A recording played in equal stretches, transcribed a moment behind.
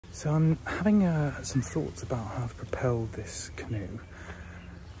So I'm having some thoughts about how to propel this canoe,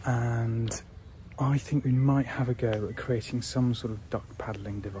 and I think we might have a go at creating some sort of duck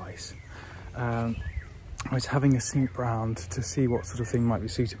paddling device. I was having a snoop round to see what sort of thing might be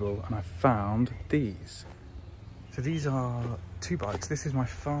suitable, and I found these. So these are two bikes. This is my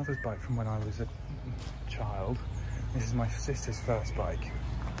father's bike from when I was a child. This is my sister's first bike,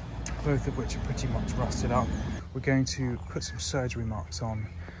 both of which are pretty much rusted up. We're going to put some surgery marks on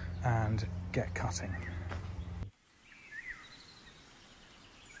and get cutting.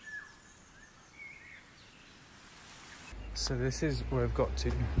 So this is where I've got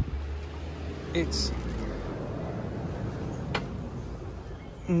to. It's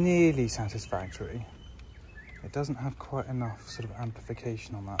nearly satisfactory. It doesn't have quite enough sort of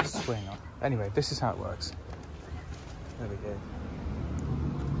amplification on that swing. Anyway, this is how it works. There we go.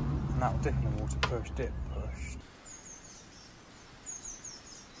 And that will dip in the water, push, dip, push.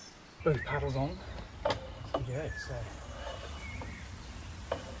 Both paddles on. Yeah, so.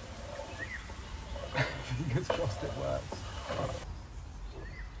 Fingers crossed it works.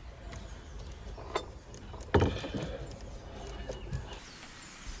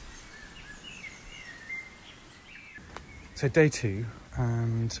 So day 2,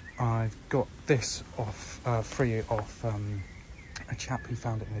 and I've got this off, free off a chap who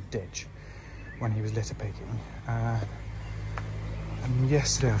found it in a ditch when he was litter picking. And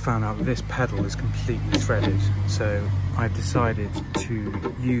yesterday I found out that this pedal is completely threaded, so I've decided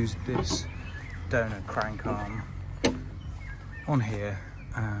to use this donor crank arm on here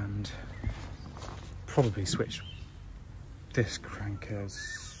and probably switch this crank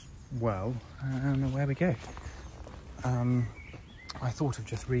as well, and away we go. I thought of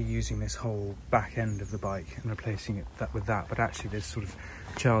just reusing this whole back end of the bike and replacing it with that, but actually this sort of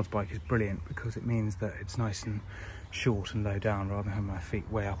child's bike is brilliant because it means that it's nice and short and low down rather than having my feet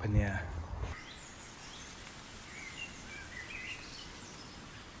way up in the air.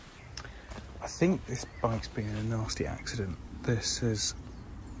 I think this bike's been in a nasty accident. This is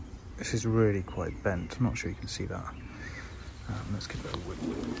really quite bent. I'm not sure you can see that. Let's give it a whip.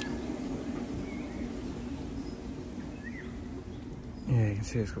 Yeah, you can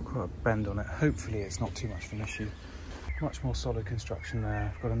see it's got quite a bend on it. Hopefully it's not too much of an issue. Much more solid construction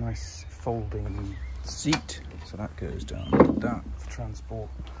there. I've got a nice folding seat, so that goes down like that for transport.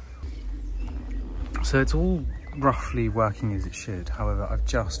 So it's all roughly working as it should. However, I've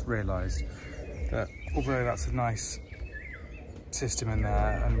just realised that although that's a nice system in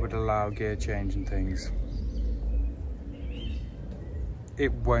there and would allow gear change and things,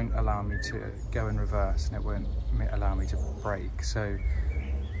 it won't allow me to go in reverse and it won't allow me to brake. So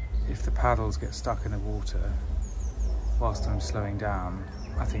if the paddles get stuck in the water whilst I'm slowing down,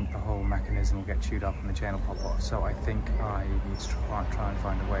 I think the whole mechanism will get chewed up and the chain will pop off. So I think I need to try and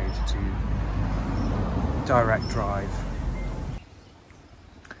find a way to direct drive.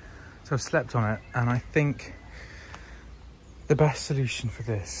 So I've slept on it, and I think the best solution for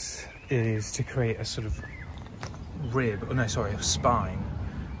this is to create a sort of rib, or no, sorry, a spine,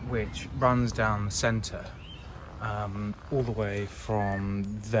 which runs down the centre, all the way from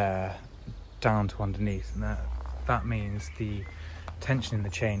there down to underneath, and that means the tension in the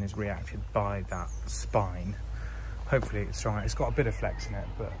chain is reacted by that spine. Hopefully it's strong. It's got a bit of flex in it,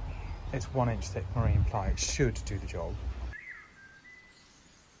 but it's 1 inch thick marine ply. It should do the job.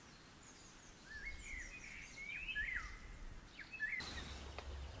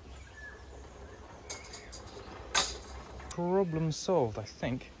 Problem solved, I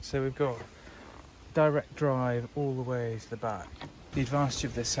think. So we've got direct drive all the way to the back. The advantage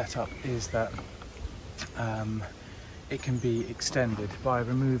of this setup is that it can be extended by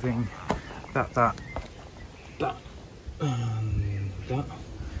removing that.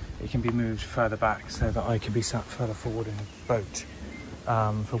 It can be moved further back so that I can be sat further forward in a boat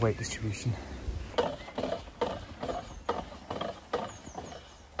for weight distribution.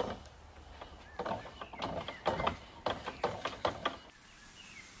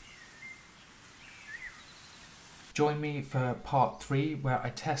 Join me for part 3, where I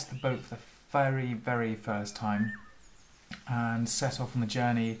test the boat for the very first time and set off on the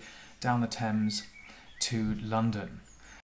journey down the Thames to London.